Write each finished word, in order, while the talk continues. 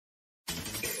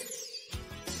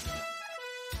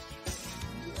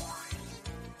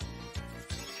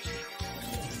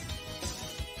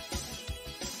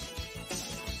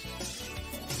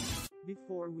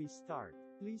Before we start,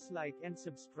 please like and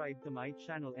subscribe to my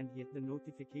channel and hit the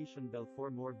notification bell for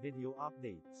more video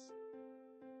updates.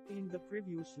 In the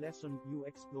previous lesson, you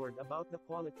explored about the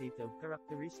qualitative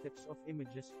characteristics of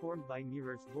images formed by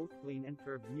mirrors, both plane and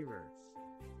curved mirrors.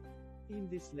 In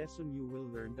this lesson you will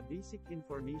learn the basic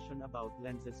information about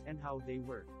lenses and how they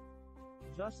work.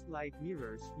 Just like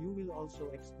mirrors, you will also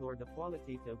explore the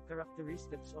qualitative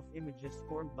characteristics of images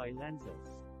formed by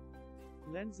lenses.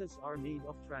 Lenses are made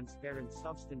of transparent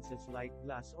substances like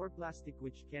glass or plastic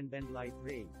which can bend light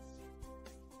rays.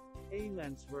 A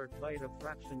lens works by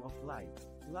refraction of light.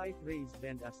 Light rays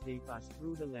bend as they pass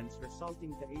through the lens,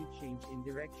 resulting to a change in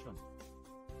direction.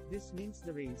 This means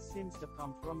the rays seems to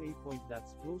come from a point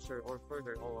that's closer or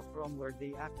further away from where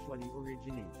they actually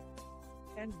originate.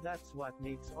 And that's what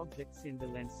makes objects in the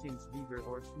lens seems bigger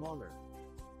or smaller.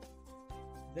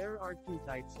 There are two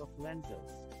types of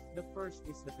lenses. The first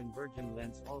is the converging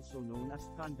lens, also known as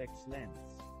convex lens.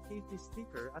 It is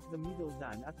thicker at the middle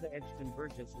than at the edge,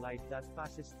 converges light that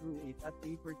passes through it at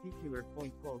a particular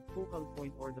point called focal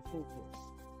point or the focus.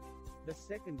 The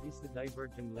second is the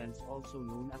diverging lens, also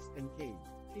known as concave.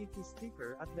 It is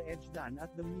thicker at the edge than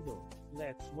at the middle.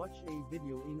 Let's watch a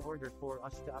video in order for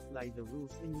us to apply the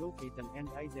rules in locating and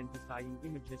identifying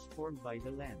images formed by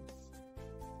the lens.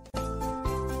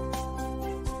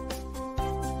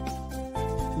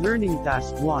 Learning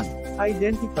Task 1.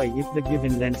 Identify if the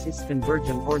given lens is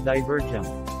convergent or divergent.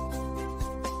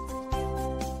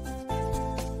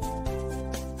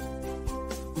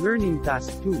 Learning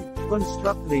Task 2.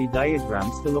 Construct ray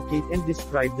diagrams to locate and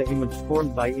describe the image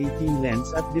formed by 18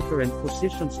 lenses at different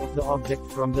positions of the object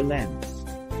from the lens.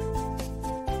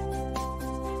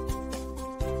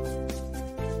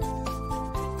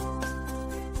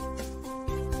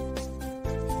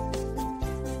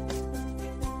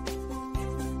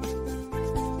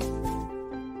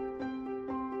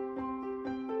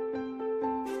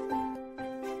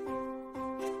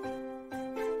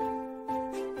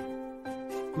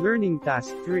 Learning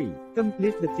Task 3.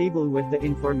 Complete the table with the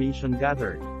information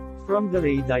gathered from the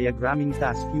ray diagramming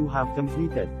task you have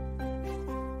completed.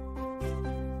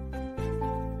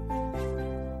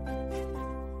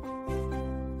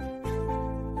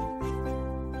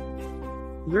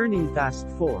 Learning Task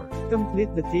 4.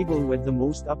 Complete the table with the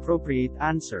most appropriate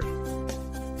answer.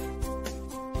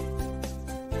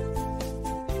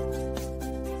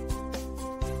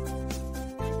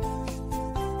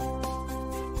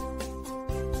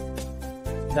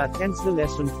 That ends the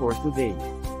lesson for today.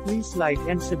 Please like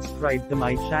and subscribe to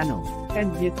my channel,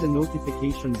 and hit the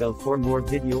notification bell for more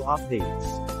video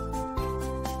updates.